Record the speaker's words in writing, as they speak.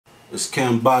It's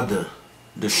Kambada,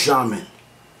 the shaman,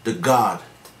 the god,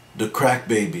 the crack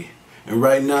baby. And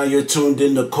right now you're tuned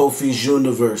in to Kofi's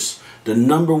universe, the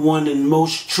 #1 and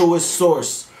most truest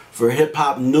source for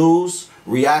hip-hop news,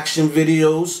 reaction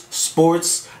videos,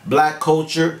 sports, black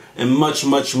culture, and much,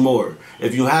 much more.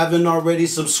 If you haven't already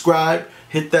subscribed,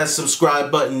 hit that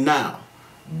subscribe button now.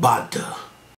 Bada.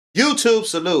 YouTube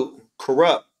salute.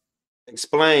 Kurupt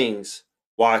explains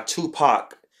why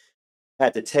Tupac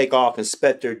had to take off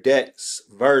Inspectah Deck's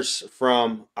verse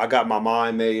from I Got My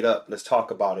Mind Made Up. Let's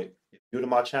talk about it. If you're new to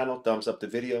my channel, thumbs up the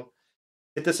video.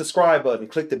 Hit the subscribe button.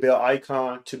 Click the bell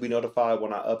icon to be notified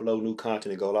when I upload new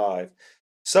content and go live.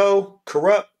 So,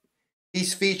 Kurupt,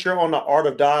 he's featured on the Art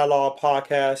of Dialogue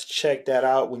podcast. Check that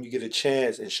out when you get a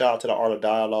chance. And shout out to the Art of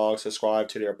Dialogue. Subscribe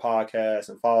to their podcast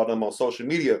and follow them on social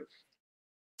media.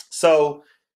 So,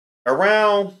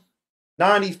 around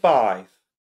 95,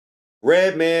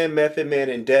 Redman, Method Man,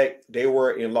 and Deck, they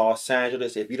were in Los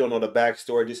Angeles. If you don't know the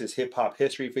backstory, this is hip-hop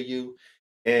history for you.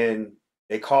 And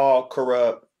they called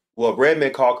Kurupt. Well,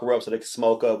 Redman called Kurupt so they could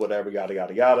smoke up, whatever, yada,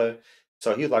 yada, yada.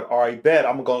 So he was like, all right, bet,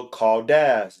 I'm going to call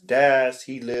Daz. Daz,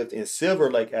 he lived in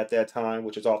Silver Lake at that time,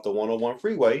 which is off the 101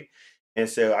 freeway. And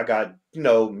so I got,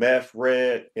 Meth,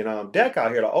 Red, and Deck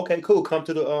out here. Like, okay, cool, come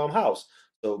to the house.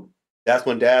 So that's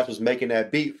when Daz was making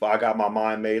that beat for I Got My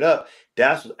Mind Made Up.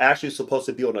 Daz was actually supposed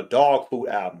to be on a dog food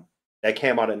album that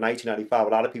came out in 1995. A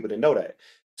lot of people didn't know that.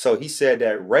 So he said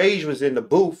that Rage was in the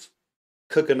booth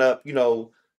cooking up,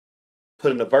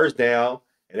 putting the verse down.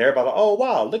 And everybody like, oh,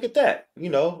 wow, look at that.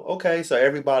 Okay. So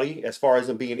everybody, as far as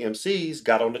them being MCs,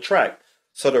 got on the track.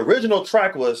 So the original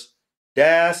track was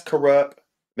Daz, Kurupt,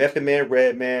 Method Man,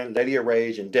 Redman, Lady of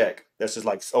Rage, and Deck. That's just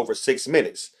like over 6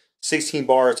 minutes. 16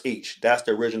 bars each. That's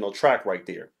the original track right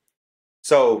there.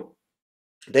 So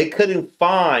they couldn't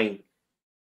find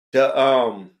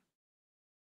the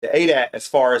ADAT as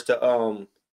far as the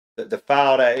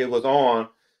file that it was on,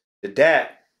 the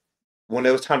DAT, when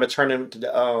it was time to turn into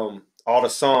the all the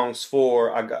songs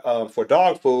for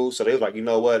dog food. So they was like, you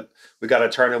know what, we got to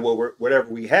turn in whatever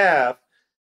we have,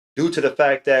 due to the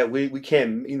fact that we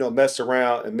can't mess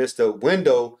around and miss the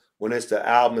window when it's the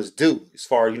album is due, as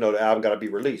far as the album got to be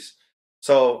released.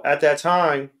 So at that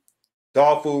time,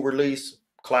 dog food release,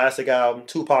 classic album.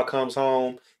 Tupac comes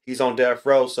home, he's on death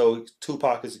row, so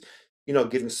Tupac is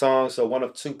getting songs. So one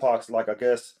of Tupac's, like, I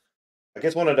guess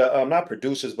one of the not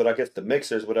producers, but I guess the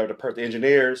mixers, whatever, the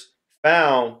engineers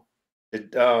found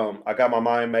that I Got My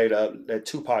Mind Made Up, that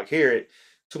Tupac hear it.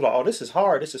 Tupac, oh, this is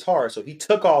hard. So he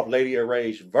took off Lady of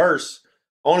Rage verse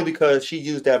only because she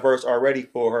used that verse already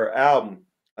for her album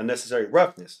Unnecessary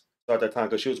Roughness. So at that time,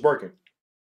 because she was working.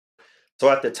 So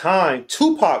at the time,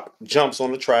 Tupac jumps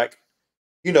on the track.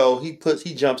 He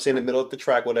jumps in the middle of the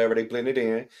track, whatever, they blend it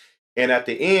in. And at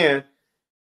the end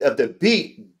of the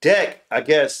beat, Deck, I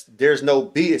guess there's no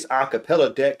beat, it's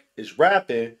acapella. Deck is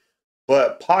rapping,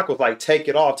 but Pac was like, take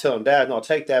it off, tell him, Dad, no,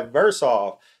 take that verse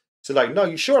off. So like, no,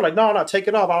 you sure? Like, no, take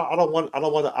it off. I don't want an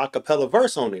acapella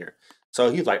verse on there. So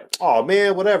he's like, oh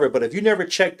man, whatever. But if you never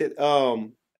checked it,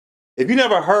 if you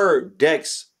never heard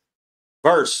Deck's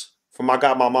verse from I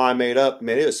Got My Mind Made Up,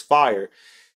 man, it was fire.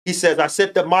 He says, I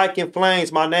set the mic in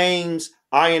flames, my name's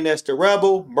INS the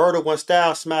Rebel, murder one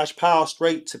style, smash power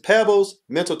straight to pebbles,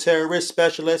 mental terrorist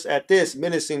specialist at this,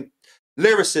 menacing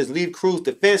lyricists, leave crews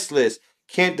defenseless,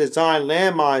 can't design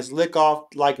landmines, lick off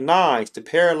like nines, to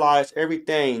paralyze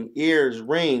everything, ears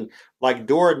ring like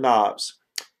doorknobs.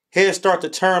 Heads start to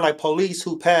turn like police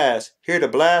who pass. Hear the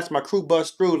blast, my crew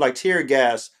bust through like tear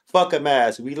gas. Fuck a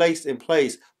mask, relaced in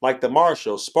place like the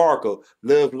Marshall. Sparkle,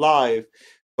 live live,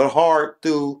 but hard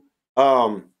through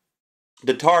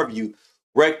the tar view.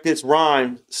 Wreck this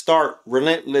rhyme, start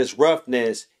relentless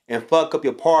roughness, and fuck up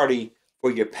your party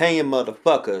for your paying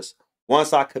motherfuckers.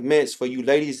 Once I commence, for you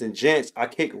ladies and gents, I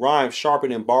kick rhymes sharper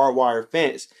than barbed wire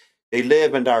fence. They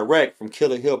live and direct from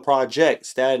Killer Hill Project,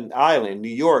 Staten Island, New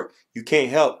York. You can't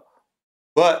help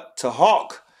but to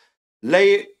hawk.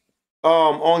 Lay it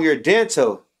on your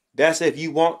dental. That's if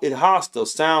you want it hostile.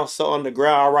 Sounds so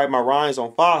underground. I write my rhymes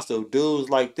on fossil. Dudes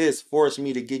like this force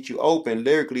me to get you open.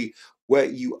 Lyrically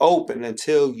wet you open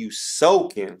until you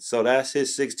soaking. So that's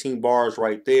his 16 bars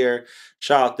right there.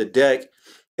 Shout out to Deck.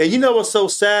 And you know what's so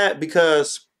sad?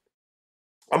 Because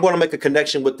I'm going to make a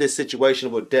connection with this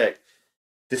situation with Deck.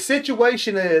 The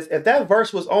situation is, if that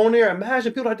verse was on there,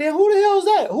 imagine people like, damn, who the hell is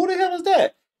that? Who the hell is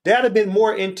that? That'd have been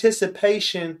more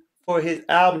anticipation for his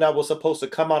album that was supposed to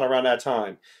come out around that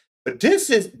time. But this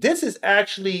is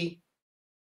actually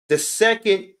the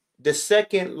second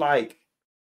like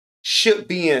ship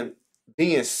being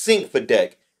synced for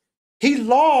Deck. He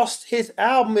lost his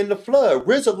album in the flood.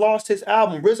 RZA lost his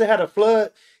album. RZA had a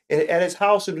flood at his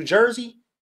house in New Jersey,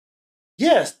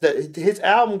 yes, his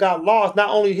album got lost. Not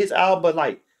only his album, but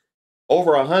like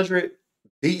over 100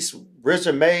 beats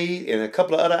RZA made, and a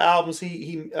couple of other albums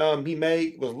he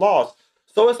made was lost.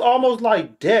 So it's almost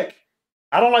like Deck.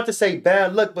 I don't like to say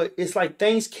bad luck, but it's like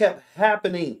things kept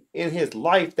happening in his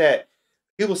life that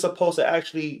he was supposed to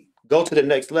actually go to the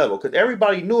next level. Because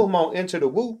everybody knew him on Enter the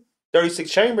Wu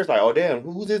 36 Chambers. Like, oh damn,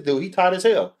 who's this dude? He tight as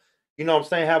hell. You know what I'm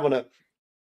saying? Having a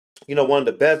one of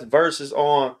the best verses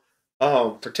on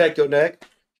Protect Your Neck.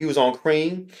 He was on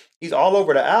Cream. He's all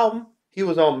over the album. He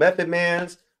was on Method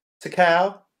Man's To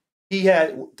Cal. He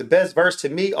had the best verse to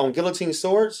me on Guillotine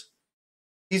Swords.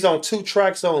 He's on 2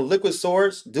 tracks on Liquid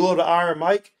Swords, Duel to Iron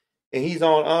Mike, and he's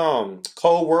on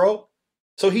Cold World.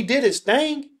 So he did his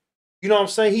thing. You know what I'm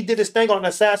saying? He did his thing on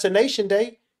Assassination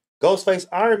Day. Ghostface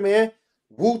Iron Man,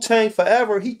 Wu-Tang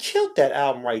Forever. He killed that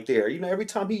album right there. You know, every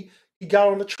time he got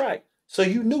on the track. So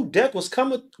you knew Deck was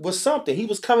coming with something. He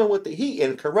was coming with the heat,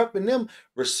 and Kurupt and them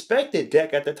respected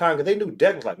Deck at the time because they knew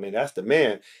Deck was like, man, that's the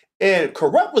man. And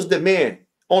Kurupt was the man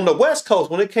on the West Coast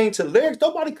when it came to lyrics.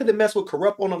 Nobody could have messed with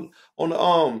Kurupt on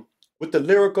the with the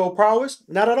lyrical prowess.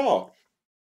 Not at all.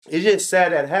 It's just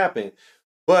sad that happened.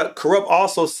 But Kurupt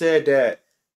also said that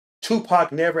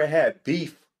Tupac never had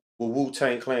beef with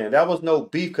Wu-Tang Clan. That was no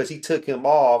beef because he took him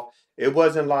off. It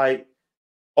wasn't like,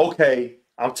 okay,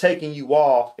 I'm taking you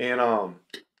off and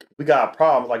we got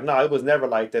problems. Like, no, it was never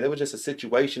like that. It was just a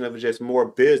situation. It was just more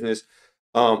business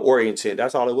oriented.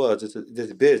 That's all it was. It's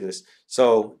just business.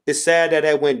 So it's sad that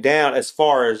that went down as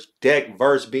far as Deck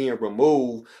verse being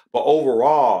removed. But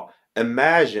overall,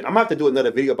 imagine, I'm gonna have to do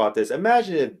another video about this.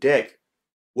 Imagine if Deck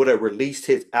would have released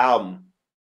his album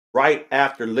right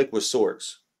after Liquid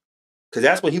Swords. Because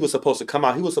that's when he was supposed to come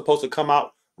out. He was supposed to come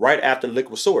out right after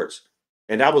Liquid Swords.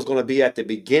 And that was going to be at the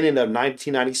beginning of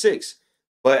 1996.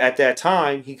 But at that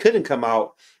time, he couldn't come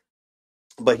out.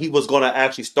 But he was going to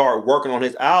actually start working on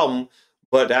his album.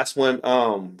 But that's when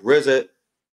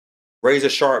Razor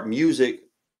Sharp Music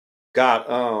got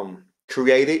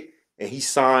created. And he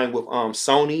signed with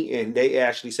Sony. And they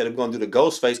actually said, we're going to do the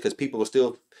Ghostface because people were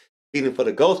still feeling for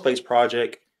the Ghostface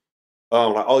project.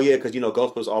 Like, oh yeah, because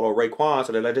Ghost was all over Raekwon,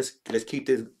 so they're like, let's keep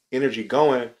this energy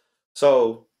going.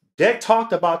 So Deck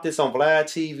talked about this on Vlad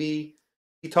TV.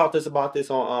 He talked about this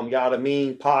on Yada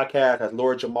Mean podcast, as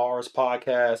Lord Jamar's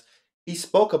podcast. He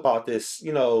spoke about this,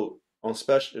 on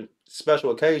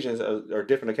special occasions or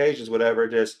different occasions, whatever.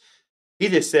 He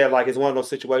just said like it's one of those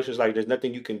situations like there's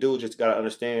nothing you can do, just gotta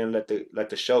understand, let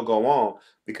the show go on.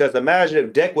 Because imagine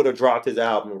if Deck would have dropped his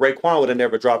album, Raekwon would have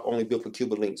never dropped Only Built for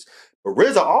Cuban Links. But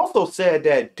RZA also said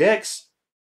that Deck's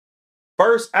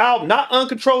first album, not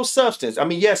Uncontrolled Substance. I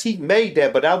mean, yes, he made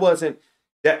that, but that wasn't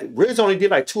that. RZA only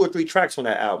did like 2 or 3 tracks on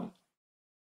that album.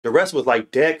 The rest was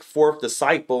like Deck, Fourth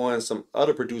Disciple, and some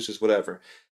other producers, whatever.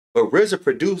 But RZA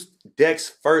produced Deck's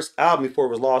first album before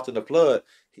it was lost in the flood.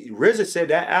 RZA said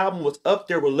that album was up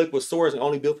there with Liquid Swords and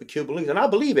Only Built for Cuban Links. And I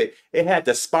believe it. It had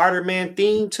the Spider-Man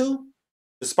theme too.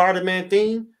 The Spider-Man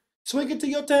theme. Swing it to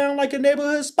your town like a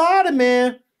neighborhood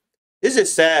Spider-Man. It's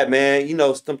just sad, man.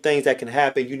 Some things that can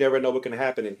happen. You never know what can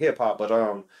happen in hip-hop.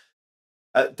 But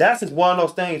that's just one of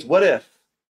those things. What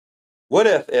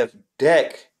if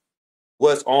Deck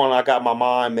was on I Got My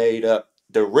Mind Made Up,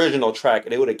 the original track,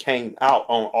 and it would have came out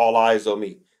on All Eyes on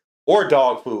Me or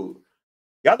Dog Food?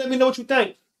 Y'all let me know what you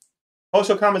think. Post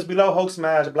your comments below. Hulk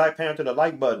smash Black Panther the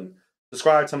like button.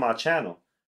 Subscribe to my channel.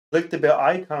 Click the bell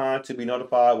icon to be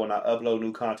notified when I upload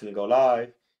new content and go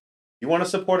live. You want to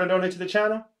support and donate to the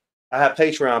channel? I have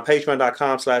Patreon,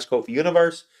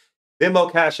 patreon.com/KofiUniverse. Venmo,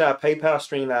 CashApp, PayPal,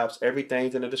 Streamlabs.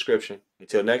 Everything's in the description.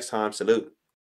 Until next time, salute.